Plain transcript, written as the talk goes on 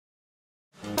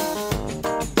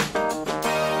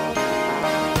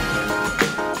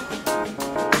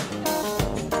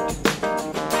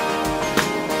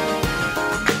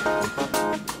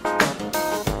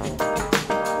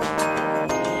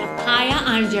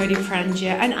Jodie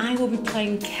Prenger, and I will be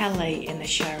playing Kelly in the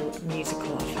show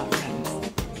musical of Fat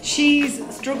Friends. She's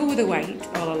struggled with her weight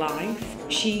all her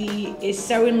life. She is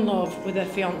so in love with her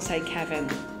fiancé Kevin,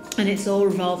 and it's all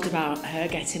revolved about her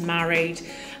getting married,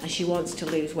 and she wants to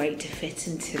lose weight to fit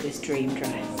into this dream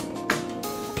dress.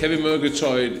 Kevin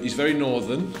Murgatroyd, he's very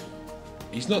northern.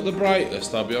 He's not the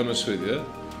brightest, I'll be honest with you,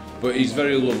 but he's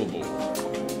very lovable.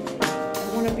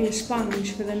 I want to be a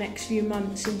sponge for the next few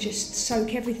months and just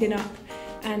soak everything up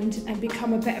and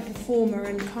become a better performer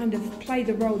and kind of play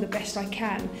the role the best I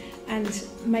can and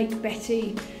make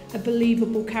Betty a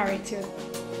believable character.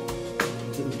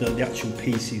 The actual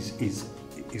piece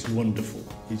is wonderful.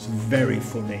 It's very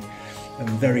funny and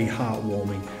very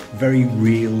heartwarming, very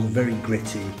real, very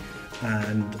gritty,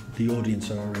 and the audience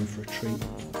are in for a treat.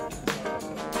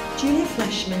 Julia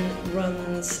Fleshman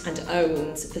runs and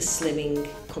owns the Slimming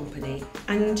Company,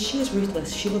 and she is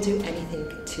ruthless. She will do anything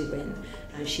to win,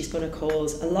 and she's going to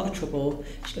cause a lot of trouble.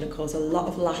 She's going to cause a lot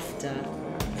of laughter.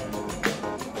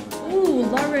 Ooh,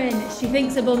 Lauren, she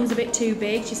thinks her bum's a bit too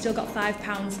big. She's still got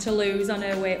 £5 to lose on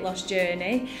her weight loss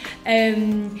journey.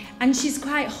 And she's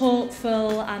quite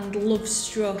hopeful and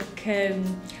love-struck,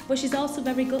 but she's also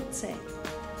very gutsy.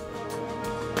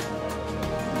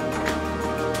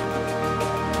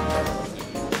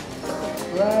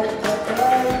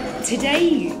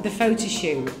 Today, the photo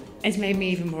shoot has made me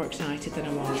even more excited than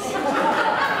I was.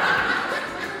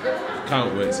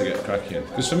 Can't wait to get cracking.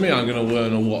 Because for me, I'm going to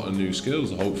learn a lot of new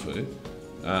skills, hopefully,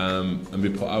 and be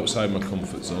put outside my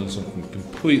comfort zone, something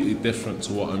completely different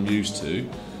to what I'm used to.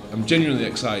 I'm genuinely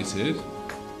excited,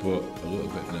 but a little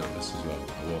bit nervous as well,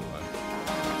 I won't lie.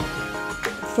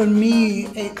 For me,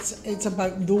 it's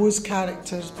about those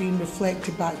characters being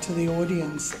reflected back to the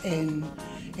audience in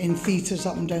theatres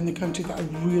up and down the country that are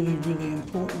really, really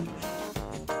important.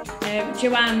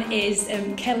 Joanne is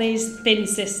Kelly's thin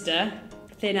sister,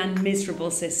 thin and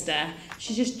miserable sister.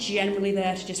 She's just generally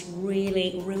there to just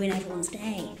really ruin everyone's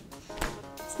day.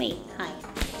 It's me, hi.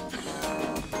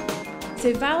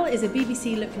 So Val is a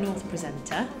BBC Look North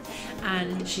presenter,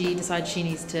 and she decides she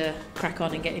needs to crack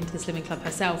on and get into the Slimming Club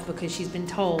herself because she's been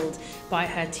told by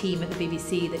her team at the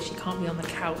BBC that she can't be on the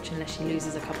couch unless she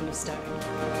loses a couple of stone.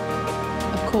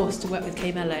 Of course, to work with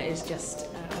Kay Mellor is just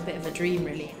a bit of a dream,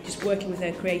 really. Just working with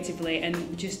her creatively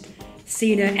and just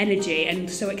seeing her energy and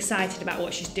so excited about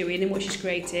what she's doing and what she's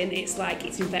creating, it's like,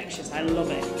 it's infectious. I love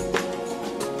it.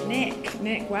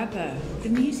 Nick Webber, the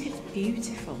music's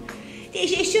beautiful.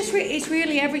 It's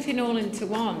really everything all into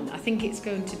one. I think it's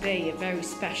going to be a very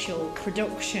special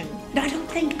production. No, I don't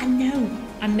think, I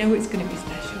know it's going to be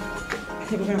special. I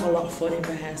think we're going to have a lot of fun in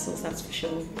rehearsals, that's for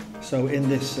sure. So in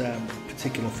this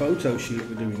particular photo shoot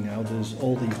we're doing now, there's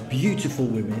all these beautiful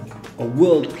women, a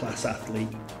world-class athlete,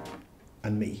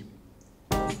 and me.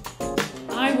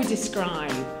 I would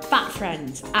describe Fat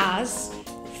Friends as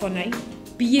funny,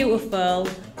 Beautiful,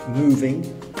 moving,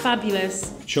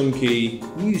 fabulous, Chunky,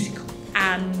 musical,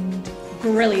 and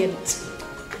brilliant.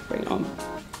 Bring it on.